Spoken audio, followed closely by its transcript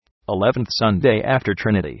11th Sunday after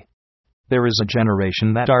Trinity. There is a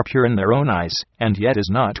generation that are pure in their own eyes, and yet is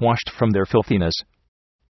not washed from their filthiness.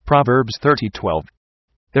 Proverbs 30:12.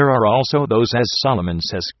 There are also those, as Solomon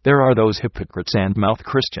says, there are those hypocrites and mouth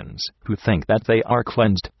Christians, who think that they are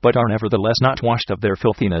cleansed, but are nevertheless not washed of their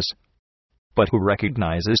filthiness. But who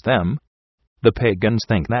recognizes them? The pagans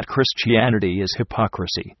think that Christianity is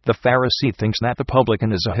hypocrisy. The Pharisee thinks that the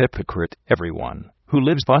publican is a hypocrite. Everyone who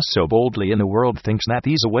lives thus so boldly in the world thinks that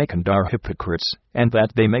these awakened are hypocrites, and that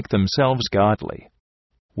they make themselves godly.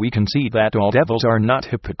 We can see that all devils are not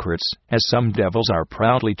hypocrites, as some devils are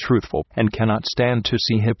proudly truthful and cannot stand to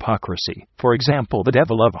see hypocrisy. For example, the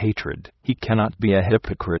devil of hatred, he cannot be a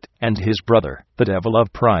hypocrite, and his brother, the devil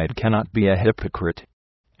of pride, cannot be a hypocrite.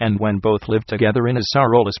 And when both live together in a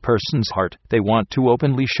sorrowless person's heart, they want to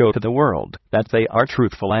openly show to the world that they are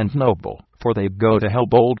truthful and noble, for they go to hell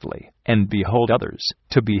boldly, and behold others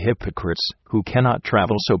to be hypocrites, who cannot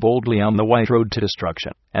travel so boldly on the white road to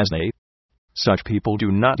destruction as they. Such people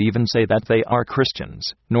do not even say that they are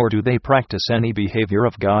Christians, nor do they practice any behavior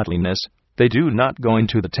of godliness. They do not go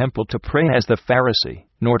into the temple to pray as the Pharisee,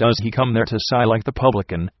 nor does he come there to sigh like the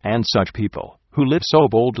publican, and such people, who live so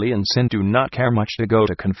boldly in sin, do not care much to go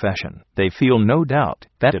to confession. They feel no doubt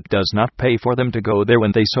that it does not pay for them to go there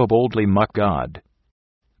when they so boldly mock God.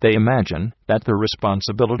 They imagine that the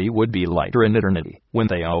responsibility would be lighter in eternity, when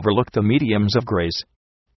they overlook the mediums of grace.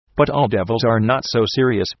 But all devils are not so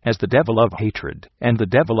serious as the devil of hatred and the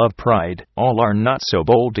devil of pride. All are not so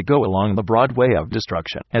bold to go along the broad way of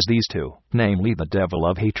destruction as these two, namely the devil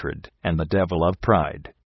of hatred and the devil of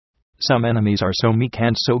pride. Some enemies are so meek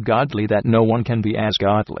and so godly that no one can be as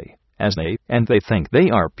godly as they, and they think they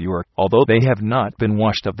are pure, although they have not been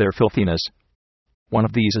washed of their filthiness. One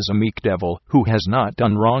of these is a meek devil, who has not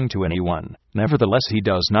done wrong to anyone. Nevertheless, he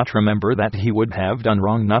does not remember that he would have done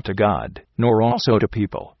wrong not to God, nor also to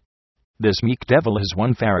people. This meek devil is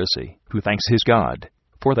one Pharisee, who thanks his God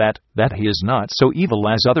for that he is not so evil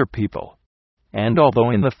as other people. And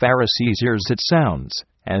although in the Pharisee's ears it sounds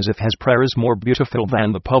as if his prayer is more beautiful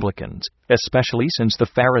than the publican's, especially since the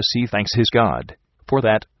Pharisee thanks his God for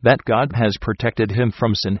that God has protected him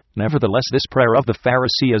from sin, nevertheless this prayer of the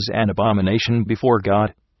Pharisee is an abomination before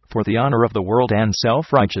God, for the honor of the world and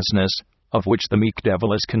self-righteousness, of which the meek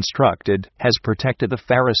devil is constructed, has protected the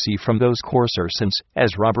Pharisee from those coarser sins,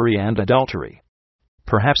 as robbery and adultery.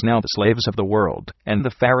 Perhaps now the slaves of the world, and the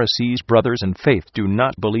Pharisees' brothers in faith, do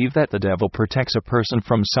not believe that the devil protects a person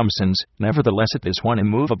from some sins. Nevertheless, it is one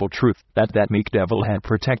immovable truth that meek devil had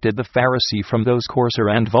protected the Pharisee from those coarser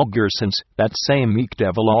and vulgar sins. That same meek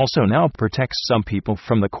devil also now protects some people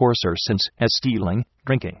from the coarser sins, as stealing,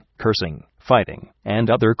 drinking, cursing, fighting, and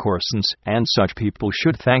other coarse sins, and such people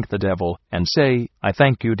should thank the devil, and say, I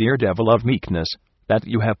thank you, dear devil of meekness, that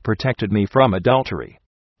you have protected me from adultery,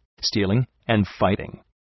 stealing, and fighting.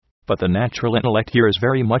 But the natural intellect here is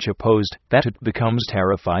very much opposed, that it becomes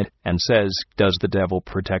terrified, and says, does the devil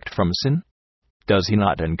protect from sin? Does he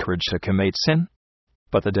not encourage to commit sin?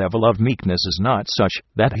 But the devil of meekness is not such,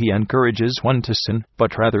 that he encourages one to sin,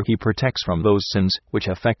 but rather he protects from those sins which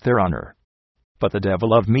affect their honor. But the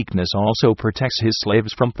devil of meekness also protects his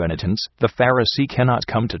slaves from penitence. The Pharisee cannot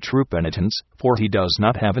come to true penitence, for he does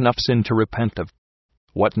not have enough sin to repent of.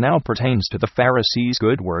 What now pertains to the Pharisee's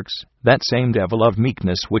good works, that same devil of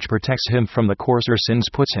meekness which protects him from the coarser sins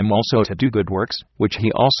puts him also to do good works, which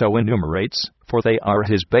he also enumerates, for they are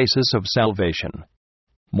his basis of salvation.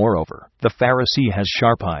 Moreover, the Pharisee has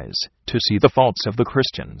sharp eyes to see the faults of the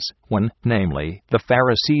Christians, when, namely, the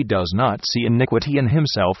Pharisee does not see iniquity in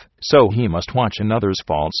himself, so he must watch another's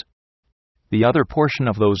faults. The other portion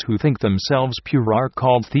of those who think themselves pure are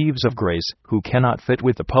called thieves of grace, who cannot fit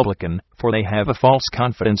with the publican, for they have a false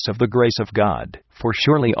confidence of the grace of God. For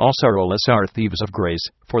surely all sorrowless are thieves of grace,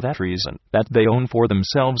 for that reason, that they own for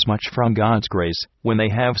themselves much from God's grace, when they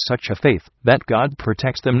have such a faith, that God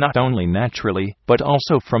protects them not only naturally, but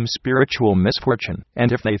also from spiritual misfortune.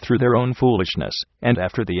 And if they through their own foolishness, and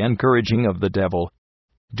after the encouraging of the devil,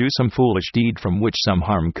 do some foolish deed from which some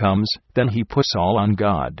harm comes, then he puts all on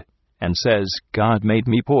God, and says, God made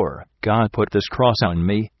me poor, God put this cross on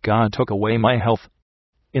me, God took away my health.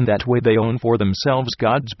 In that way they own for themselves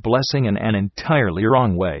God's blessing in an entirely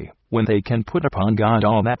wrong way, when they can put upon God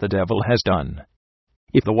all that the devil has done.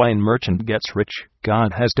 If the wine merchant gets rich,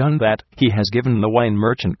 God has done that, he has given the wine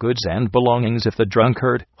merchant goods and belongings. If the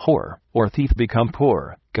drunkard, whore, or thief become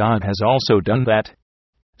poor, God has also done that.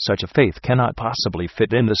 Such a faith cannot possibly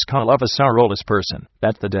fit in the skull of a sorrowless person,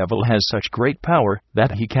 that the devil has such great power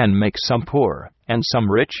that he can make some poor and some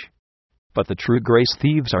rich. But the true grace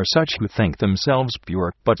thieves are such who think themselves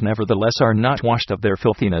pure, but nevertheless are not washed of their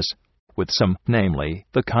filthiness. With some, namely,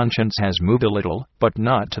 the conscience has moved a little, but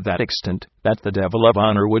not to that extent that the devil of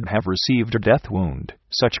honor would have received a death wound.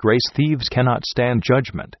 Such grace thieves cannot stand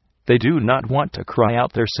judgment. They do not want to cry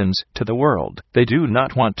out their sins to the world. They do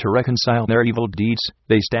not want to reconcile their evil deeds.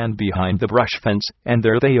 They stand behind the brush fence, and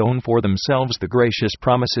there they own for themselves the gracious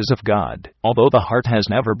promises of God, although the heart has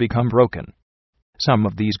never become broken. Some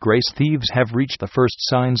of these grace thieves have reached the first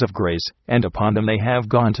signs of grace, and upon them they have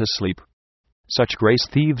gone to sleep. Such grace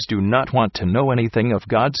thieves do not want to know anything of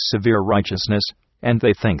God's severe righteousness, and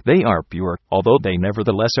they think they are pure, although they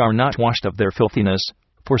nevertheless are not washed of their filthiness.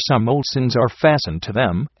 For some old sins are fastened to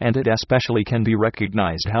them, and it especially can be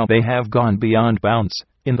recognized how they have gone beyond bounds,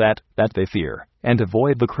 in that they fear and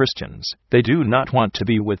avoid the Christians. They do not want to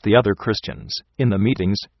be with the other Christians. In the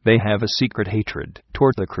meetings, they have a secret hatred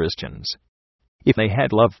toward the Christians. If they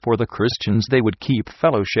had love for the Christians, they would keep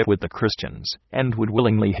fellowship with the Christians, and would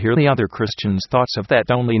willingly hear the other Christians' thoughts of that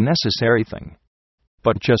only necessary thing.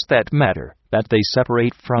 But just that matter, that they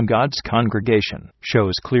separate from God's congregation,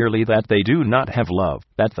 shows clearly that they do not have love,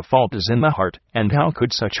 that the fault is in the heart, and how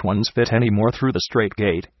could such ones fit any more through the straight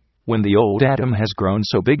gate, when the old Adam has grown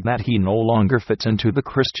so big that he no longer fits into the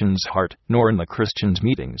Christian's heart, nor in the Christian's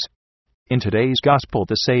meetings? In today's gospel,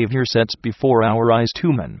 the Savior sets before our eyes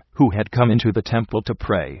two men who had come into the temple to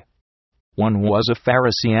pray. One was a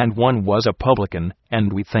Pharisee and one was a publican,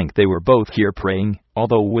 and we think they were both here praying,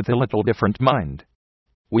 although with a little different mind.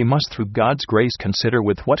 We must through God's grace consider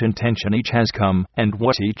with what intention each has come, and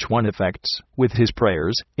what each one effects with his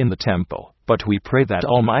prayers in the temple. But we pray that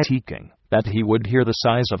Almighty King, that he would hear the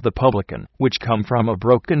sighs of the publican, which come from a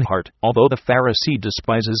broken heart, although the Pharisee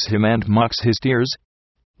despises him and mocks his tears.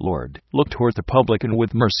 Lord, look toward the publican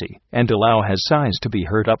with mercy, and allow his sighs to be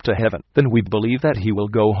heard up to heaven. Then we believe that he will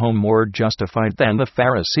go home more justified than the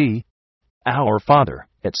Pharisee. Our Father,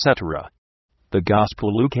 etc. The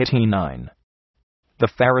Gospel Luke 18:9. The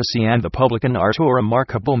Pharisee and the publican are two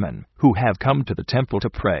remarkable men who have come to the temple to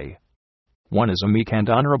pray. One is a meek and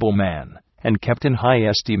honorable man, and kept in high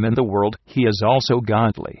esteem in the world. He is also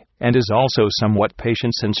godly, and is also somewhat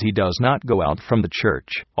patient, since he does not go out from the church,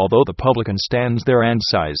 although the publican stands there and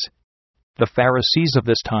sighs. The Pharisees of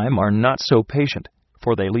this time are not so patient,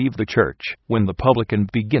 for they leave the church when the publican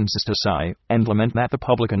begins to sigh, and lament that the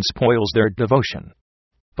publican spoils their devotion.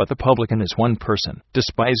 But the publican is one person,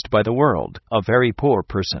 despised by the world, a very poor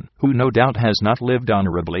person, who no doubt has not lived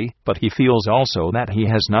honorably, but he feels also that he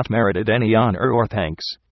has not merited any honor or thanks.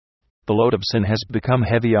 The load of sin has become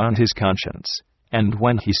heavy on his conscience, and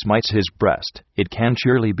when he smites his breast, it can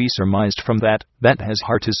surely be surmised from that his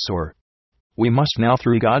heart is sore. We must now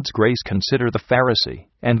through God's grace consider the Pharisee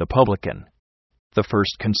and the publican. The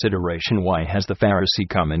first consideration: why has the Pharisee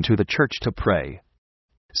come into the church to pray?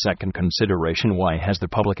 Second consideration: why has the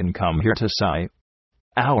publican come here to sigh?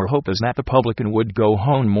 Our hope is that the publican would go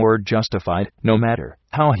home more justified, no matter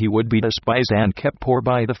how he would be despised and kept poor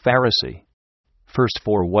by the Pharisee. First,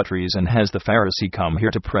 for what reason has the Pharisee come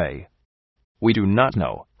here to pray? We do not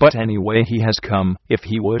know, but anyway he has come. If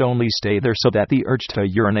he would only stay there so that the urge to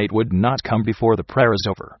urinate would not come before the prayer is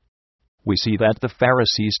over. We see that the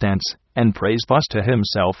Pharisee stands and prays thus to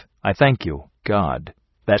himself: I thank you, God,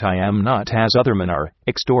 that I am not as other men are,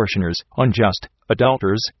 extortioners, unjust,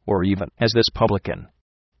 adulterers, or even as this publican.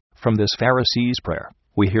 From this Pharisee's prayer,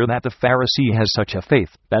 we hear that the Pharisee has such a faith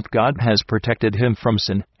that God has protected him from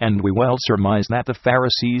sin, and we well surmise that the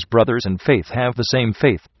Pharisee's brothers in faith have the same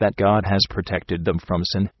faith that God has protected them from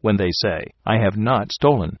sin, when they say, I have not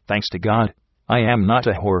stolen, thanks to God. I am not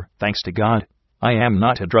a whore, thanks to God. I am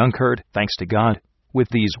not a drunkard, thanks to God. With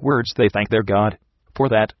these words they thank their God for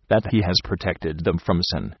that he has protected them from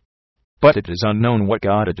sin. But it is unknown what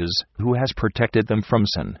God it is who has protected them from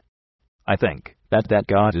sin. I think that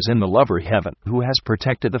God is in the lower heaven who has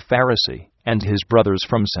protected the Pharisee and his brothers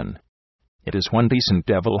from sin. It is one decent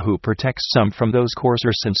devil who protects some from those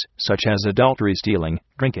coarser sins, such as adultery, stealing,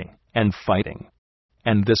 drinking, and fighting.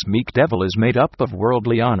 And this meek devil is made up of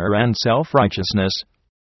worldly honor and self-righteousness.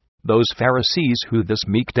 Those Pharisees who this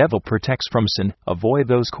meek devil protects from sin avoid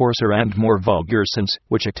those coarser and more vulgar sins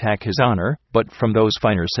which attack his honor, but from those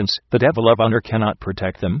finer sins the devil of honor cannot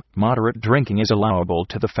protect them. Moderate drinking is allowable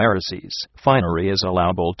to the Pharisees, finery is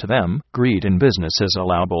allowable to them, greed in business is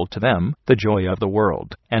allowable to them, the joy of the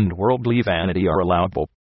world and worldly vanity are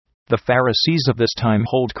allowable. The Pharisees of this time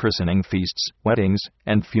hold christening feasts, weddings,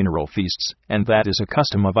 and funeral feasts, and that is a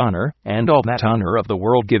custom of honor, and all that honor of the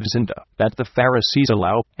world gives into that the Pharisees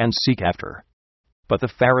allow and seek after. But the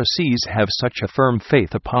Pharisees have such a firm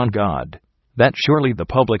faith upon God that surely the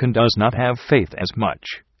publican does not have faith as much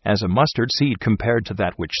as a mustard seed compared to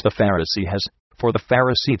that which the Pharisee has, For the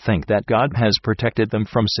Pharisee think that God has protected them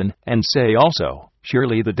from sin, and say also,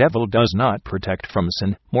 surely the devil does not protect from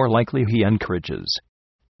sin, more likely he encourages.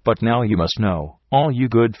 But now you must know, all you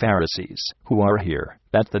good Pharisees, who are here,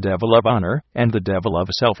 that the devil of honor, and the devil of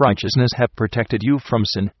self-righteousness have protected you from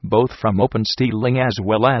sin, both from open stealing as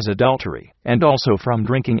well as adultery, and also from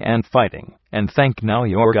drinking and fighting. And thank now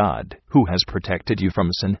your God, who has protected you from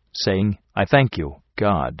sin, saying, I thank you,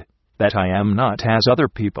 God, that I am not as other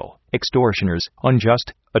people, extortioners,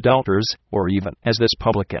 unjust, adulterers, or even as this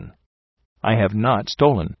publican. I have not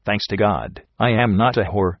stolen, thanks to God. I am not a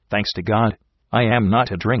whore, thanks to God. I am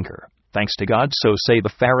not a drinker, thanks to God. So say the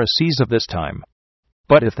Pharisees of this time.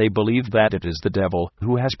 But if they believed that it is the devil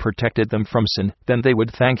who has protected them from sin, then they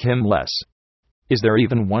would thank him less. Is there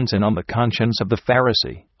even one sin on the conscience of the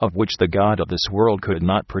Pharisee, of which the God of this world could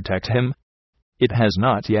not protect him? It has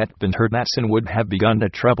not yet been heard that sin would have begun to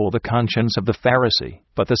trouble the conscience of the Pharisee,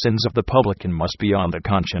 but the sins of the publican must be on the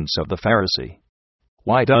conscience of the Pharisee.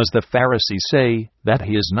 Why does the Pharisee say that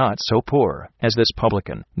he is not so poor as this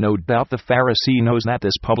publican? No doubt the Pharisee knows that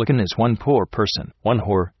this publican is one poor person, one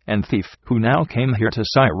whore and thief, who now came here to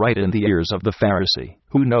sigh right in the ears of the Pharisee,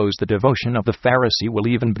 who knows the devotion of the Pharisee will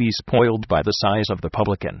even be spoiled by the sighs of the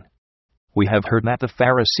publican. We have heard that the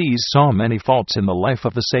Pharisees saw many faults in the life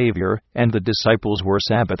of the Savior, and the disciples were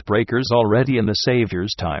Sabbath breakers already in the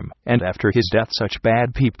Savior's time, and after his death such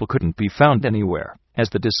bad people couldn't be found anywhere as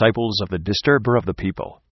the disciples of the disturber of the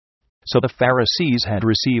people. So the Pharisees had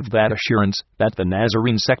received that assurance that the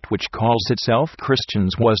Nazarene sect which calls itself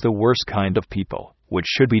Christians was the worst kind of people, which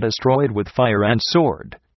should be destroyed with fire and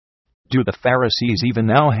sword. Do the Pharisees even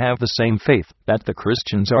now have the same faith that the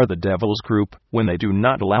Christians are the devil's group, when they do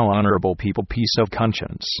not allow honorable people peace of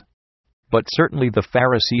conscience? But certainly the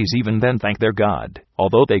Pharisees even then thank their God,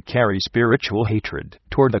 although they carry spiritual hatred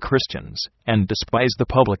toward the Christians, and despise the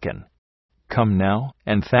publican. Come now,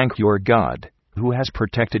 and thank your God, who has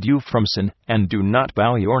protected you from sin, and do not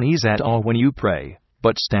bow your knees at all when you pray,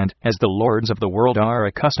 but stand, as the lords of the world are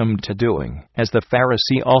accustomed to doing, as the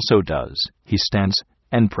Pharisee also does. He stands,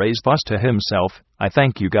 and prays thus to himself, I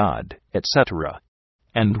thank you God, etc.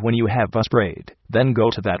 And when you have thus prayed, then go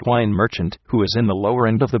to that wine merchant, who is in the lower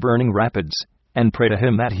end of the burning rapids, and pray to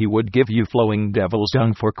him that he would give you flowing devil's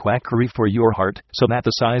dung for quackery for your heart, so that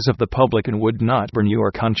the sighs of the publican would not burn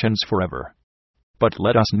your conscience forever. But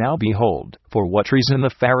let us now behold, for what reason the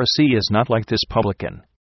Pharisee is not like this publican.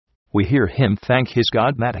 We hear him thank his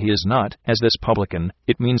God that he is not as this publican.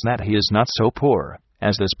 It means that he is not so poor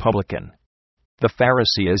as this publican. The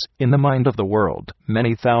Pharisee is, in the mind of the world,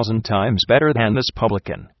 many thousand times better than this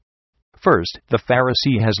publican. First, the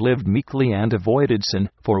Pharisee has lived meekly and avoided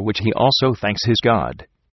sin, for which he also thanks his God.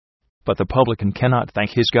 But the publican cannot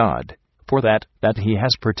thank his God, for that he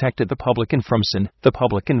has protected the publican from sin. The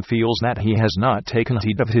publican feels that he has not taken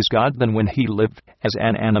heed of his God than when he lived as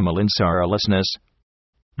an animal in sorrowlessness.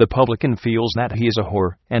 The publican feels that he is a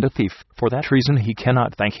whore and a thief. For that reason he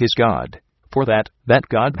cannot thank his God, for that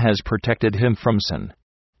God has protected him from sin.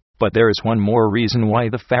 But there is one more reason why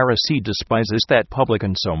the Pharisee despises that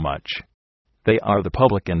publican so much. They are the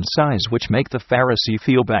publican's sighs which make the Pharisee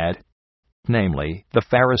feel bad. Namely, the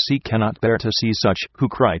Pharisee cannot bear to see such who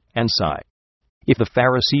cry and sigh. If the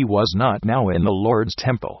Pharisee was not now in the Lord's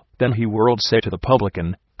temple, then he would say to the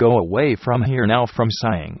publican, Go away from here now from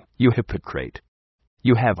sighing, you hypocrite.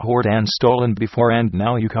 You have whored and stolen before, and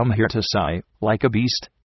now you come here to sigh, like a beast.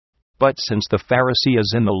 But since the Pharisee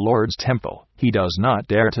is in the Lord's temple, he does not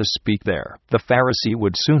dare to speak there. The Pharisee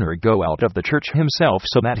would sooner go out of the church himself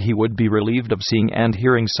so that he would be relieved of seeing and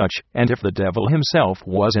hearing such, and if the devil himself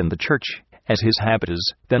was in the church, as his habit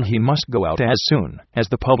is, then he must go out as soon as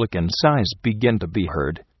the publican's sighs begin to be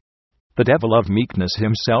heard. The devil of meekness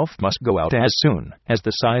himself must go out as soon as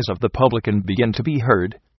the sighs of the publican begin to be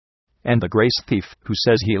heard. And the grace thief, who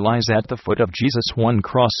says he lies at the foot of Jesus' one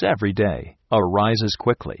cross every day, arises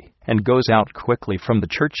quickly, and goes out quickly from the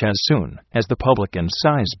church as soon as the publican's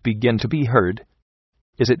sighs begin to be heard.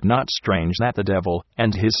 Is it not strange that the devil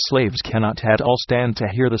and his slaves cannot at all stand to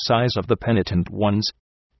hear the sighs of the penitent ones?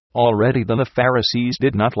 Already the Pharisees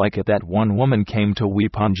did not like it that one woman came to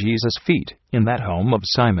weep on Jesus' feet in that home of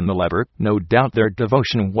Simon the leper. No doubt their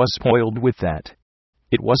devotion was spoiled with that.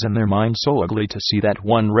 It was in their mind so ugly to see that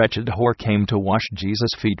one wretched whore came to wash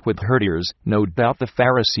Jesus' feet with her tears. No doubt the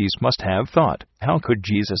Pharisees must have thought, how could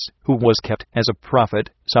Jesus, who was kept as a prophet,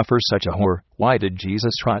 suffer such a whore? Why did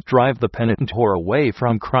Jesus not drive the penitent whore away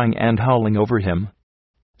from crying and howling over him?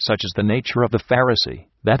 Such is the nature of the Pharisee,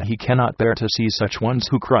 that he cannot bear to see such ones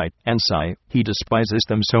who cry and sigh. He despises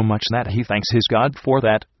them so much that he thanks his God for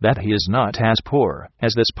that he is not as poor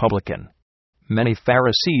as this publican. Many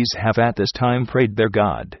Pharisees have at this time prayed their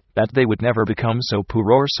God that they would never become so poor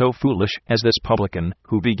or so foolish as this publican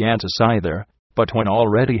who began to sigh there. But when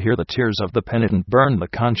already here the tears of the penitent burn the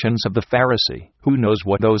conscience of the Pharisee, who knows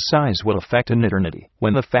what those sighs will effect in eternity?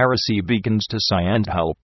 When the Pharisee begins to sigh and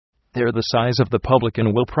hope, there the sighs of the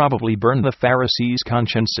publican will probably burn the Pharisee's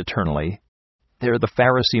conscience eternally. There the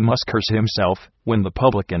Pharisee must curse himself, when the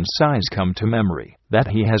publican's sighs come to memory, that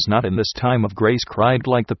he has not in this time of grace cried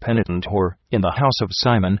like the penitent whore in the house of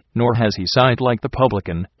Simon, nor has he sighed like the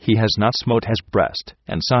publican. He has not smote his breast,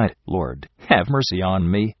 and sighed, Lord, have mercy on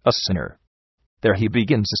me, a sinner. There he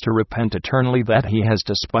begins to repent eternally that he has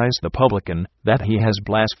despised the publican, that he has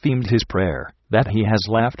blasphemed his prayer, that he has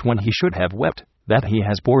laughed when he should have wept, that he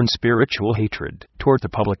has borne spiritual hatred toward the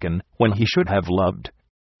publican when he should have loved.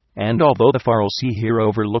 And although the Pharisee here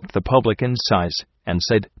overlooked the publican's sighs, and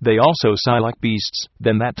said, they also sigh like beasts,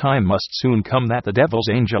 then that time must soon come that the devil's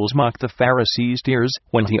angels mock the Pharisee's tears.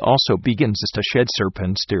 When he also begins to shed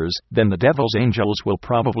serpent's tears, then the devil's angels will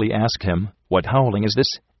probably ask him, what howling is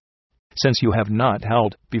this? Since you have not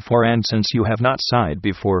howled before, and since you have not sighed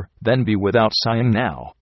before, then be without sighing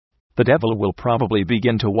now. The devil will probably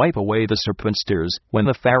begin to wipe away the serpent's tears. When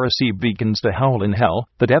the Pharisee begins to howl in hell,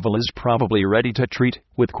 the devil is probably ready to treat,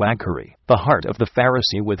 with quackery, the heart of the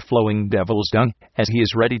Pharisee with flowing devil's dung, as he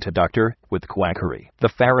is ready to doctor, with quackery, the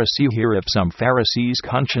Pharisee here. If some Pharisee's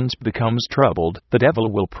conscience becomes troubled, the devil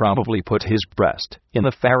will probably put his breast in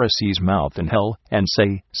the Pharisee's mouth in hell, and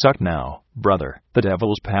say, suck now, brother, the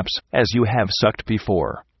devil's paps, as you have sucked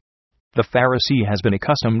before. The Pharisee has been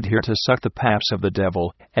accustomed here to suck the paps of the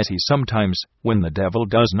devil, as he sometimes, when the devil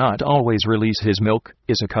does not always release his milk,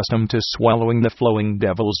 is accustomed to swallowing the flowing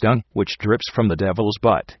devil's dung, which drips from the devil's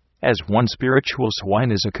butt, as one spiritual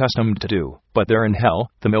swine is accustomed to do. But there in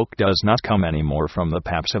hell, the milk does not come any more from the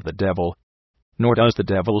paps of the devil, nor does the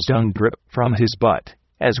devil's dung drip from his butt,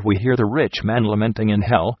 as we hear the rich man lamenting in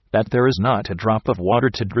hell, that there is not a drop of water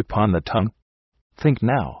to drip on the tongue. Think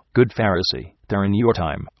now, good Pharisee, there in your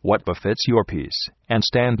time, what befits your peace, and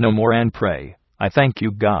stand no more and pray, I thank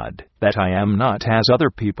you, God, that I am not as other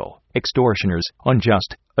people, extortioners,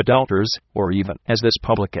 unjust, adulterers, or even as this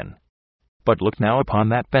publican. But look now upon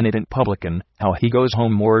that penitent publican, how he goes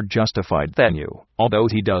home more justified than you, although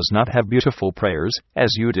he does not have beautiful prayers,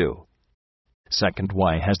 as you do. Second,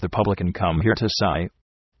 why has the publican come here to sigh?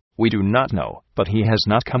 We do not know, but he has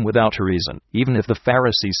not come without a reason, even if the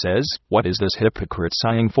Pharisee says, what is this hypocrite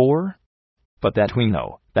sighing for? But that we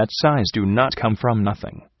know, that sighs do not come from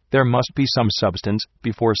nothing. There must be some substance,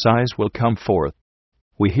 before sighs will come forth.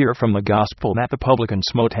 We hear from the gospel that the publican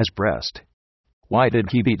smote his breast. Why did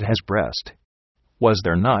he beat his breast? Was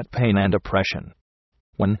there not pain and oppression?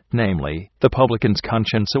 When, namely, the publican's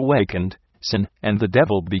conscience awakened, sin and the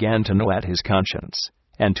devil began to gnaw at his conscience,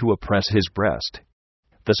 and to oppress his breast.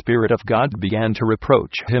 The Spirit of God began to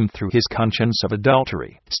reproach him through his conscience of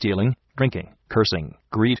adultery, stealing, drinking, cursing,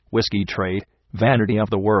 greed, whiskey trade, vanity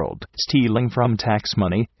of the world, stealing from tax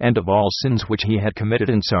money, and of all sins which he had committed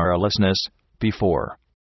in sorrowlessness before.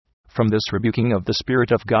 From this rebuking of the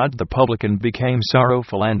Spirit of God the publican became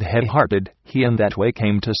sorrowful and heavy-hearted. He in that way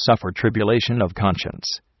came to suffer tribulation of conscience.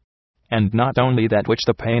 And not only that which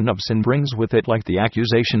the pain of sin brings with it, like the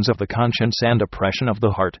accusations of the conscience and oppression of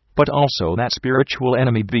the heart, but also that spiritual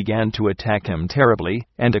enemy began to attack him terribly,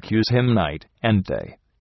 and accuse him night and day.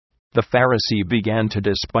 The Pharisee began to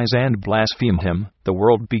despise and blaspheme him. The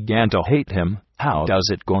world began to hate him. How does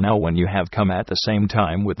it go now when you have come at the same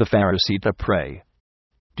time with the Pharisee to pray?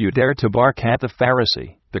 Do you dare to bark at the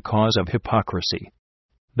Pharisee, the cause of hypocrisy?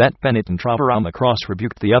 That penitent robber on the cross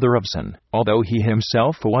rebuked the other of sin, although he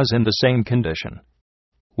himself was in the same condition.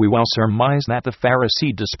 We well surmise that the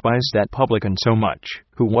Pharisee despised that publican so much,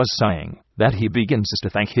 who was sighing, that he begins to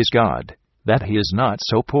thank his God, that he is not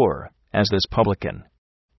so poor as this publican.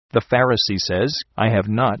 The Pharisee says, I have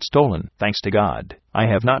not stolen, thanks to God. I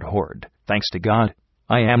have not whored, thanks to God.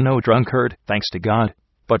 I am no drunkard, thanks to God.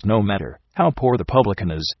 But no matter how poor the publican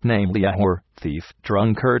is, namely a whore, thief,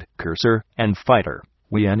 drunkard, curser, and fighter,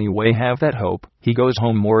 we anyway have that hope. He goes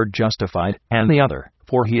home more justified, and the other,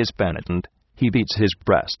 for he is penitent, he beats his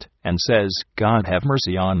breast, and says, God have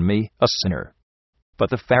mercy on me, a sinner. But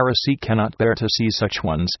the Pharisee cannot bear to see such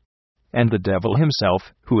ones. And the devil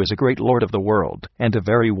himself, who is a great lord of the world, and a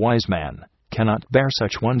very wise man, cannot bear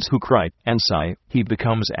such ones who cry and sigh. He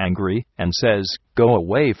becomes angry, and says, Go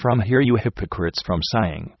away from here, you hypocrites, from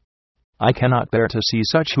sighing. I cannot bear to see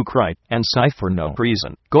such who cry and sigh for no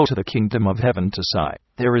reason. Go to the kingdom of heaven to sigh.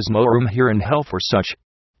 There is no room here in hell for such.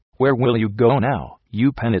 Where will you go now,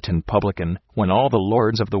 you penitent publican, when all the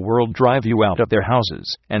lords of the world drive you out of their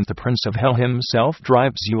houses, and the prince of hell himself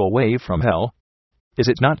drives you away from hell? Is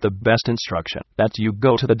it not the best instruction that you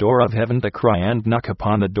go to the door of heaven to cry and knock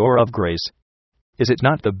upon the door of grace? Is it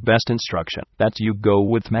not the best instruction that you go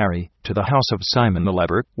with Mary to the house of Simon the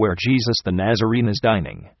leper, where Jesus the Nazarene is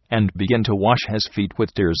dining, and begin to wash his feet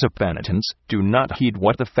with tears of penitence? Do not heed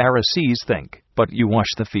what the Pharisees think, but you wash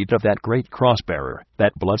the feet of that great cross-bearer,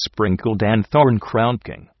 that blood-sprinkled and thorn-crowned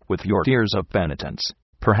King, with your tears of penitence.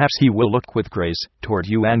 Perhaps he will look with grace toward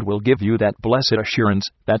you and will give you that blessed assurance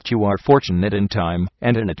that you are fortunate in time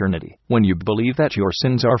and in eternity, when you believe that your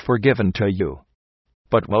sins are forgiven to you.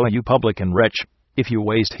 But woe you publican wretch, if you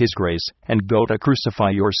waste his grace and go to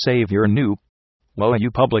crucify your Savior anew. Woe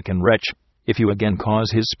you publican wretch, if you again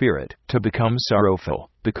cause his spirit to become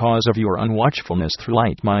sorrowful, because of your unwatchfulness through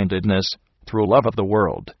light-mindedness, through love of the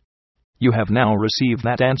world. You have now received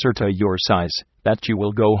that answer to your sighs, that you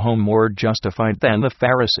will go home more justified than the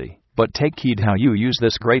Pharisee. But take heed how you use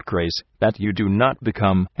this great grace, that you do not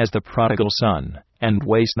become as the prodigal son, and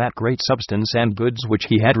waste that great substance and goods which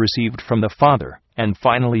he had received from the Father, and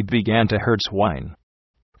finally began to herd swine.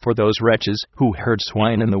 For those wretches who herd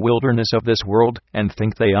swine in the wilderness of this world, and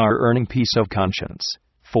think they are earning peace of conscience,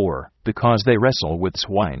 for, because they wrestle with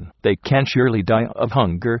swine, they can surely die of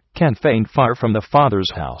hunger, can faint far from the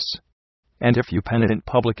Father's house. And if you penitent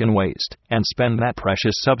publican waste, and spend that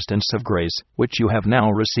precious substance of grace, which you have now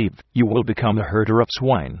received, you will become a herder of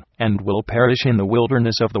swine, and will perish in the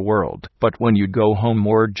wilderness of the world. But when you go home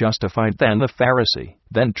more justified than the Pharisee,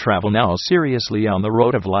 then travel now seriously on the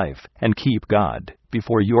road of life, and keep God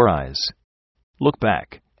before your eyes. Look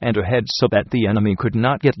back and ahead so that the enemy could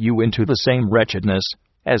not get you into the same wretchedness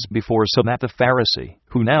as before, so that the Pharisee,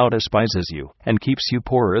 who now despises you and keeps you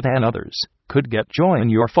poorer than others, could get joy in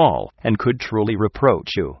your fall, and could truly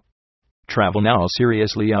reproach you. Travel now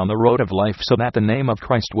seriously on the road of life so that the name of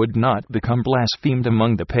Christ would not become blasphemed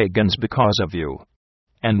among the pagans because of you.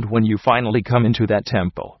 And when you finally come into that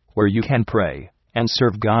temple, where you can pray and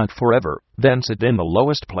serve God forever, then sit in the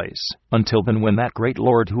lowest place. Until then, when that great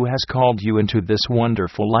Lord who has called you into this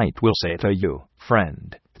wonderful light will say to you,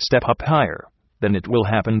 "Friend, step up higher," then it will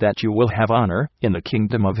happen that you will have honor in the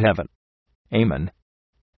kingdom of heaven. Amen.